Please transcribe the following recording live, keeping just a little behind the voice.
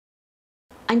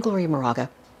I'm Gloria Moraga.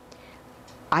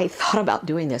 I thought about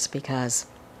doing this because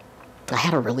I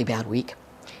had a really bad week,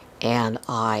 and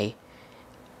I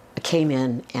came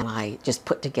in and I just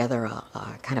put together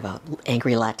a kind of a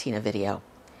angry Latina video,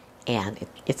 and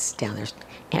it's down there.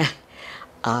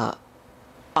 And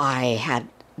I had,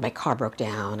 my car broke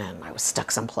down and I was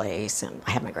stuck someplace, and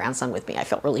I had my grandson with me. I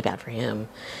felt really bad for him,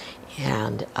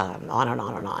 and on and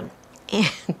on and on.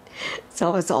 And so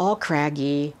I was all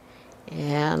craggy,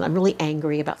 and I'm really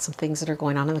angry about some things that are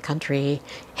going on in the country.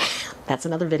 That's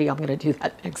another video. I'm going to do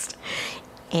that next.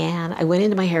 And I went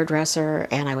into my hairdresser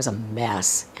and I was a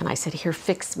mess. And I said, here,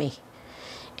 fix me.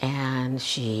 And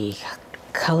she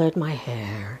colored my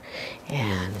hair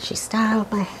and she styled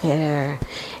my hair.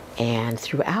 And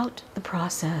throughout the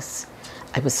process,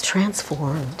 I was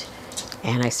transformed,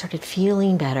 and I started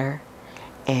feeling better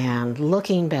and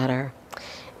looking better.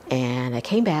 And I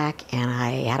came back and I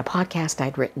had a podcast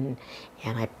I'd written,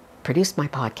 and I produced my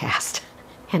podcast,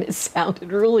 and it sounded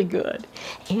really good.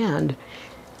 And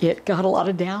it got a lot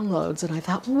of downloads, and I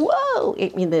thought, whoa!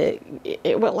 I mean,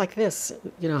 it went like this.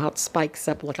 You know how it spikes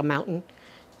up like a mountain,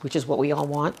 which is what we all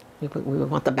want. We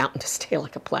want the mountain to stay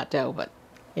like a plateau, but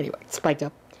anyway, it spiked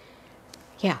up.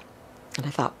 Yeah. And I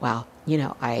thought, wow, you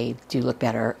know, I do look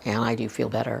better, and I do feel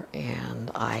better, and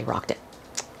I rocked it.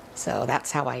 So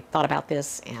that's how I thought about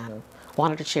this and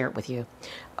wanted to share it with you.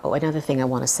 Oh, another thing I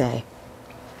want to say.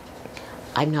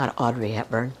 I'm not Audrey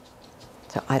Hepburn,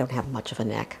 so I don't have much of a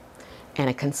neck. And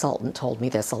a consultant told me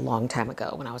this a long time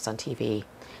ago when I was on TV.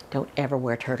 Don't ever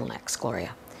wear turtlenecks,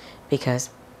 Gloria, because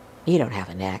you don't have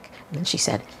a neck. And then she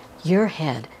said, your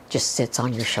head just sits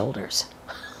on your shoulders.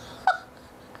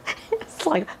 It's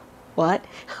like, what?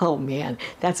 Oh man,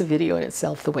 that's a video in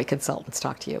itself, the way consultants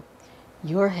talk to you.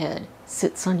 Your head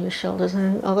sits on your shoulders,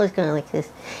 and always going like this.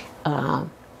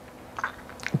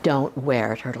 Don't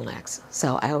wear turtlenecks.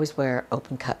 So I always wear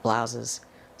open cut blouses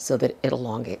so that it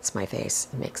elongates my face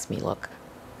and makes me look,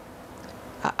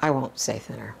 I won't say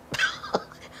thinner,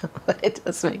 but it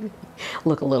does make me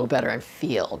look a little better and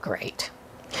feel great.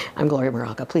 I'm Gloria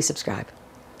Moraga. Please subscribe.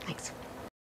 Thanks.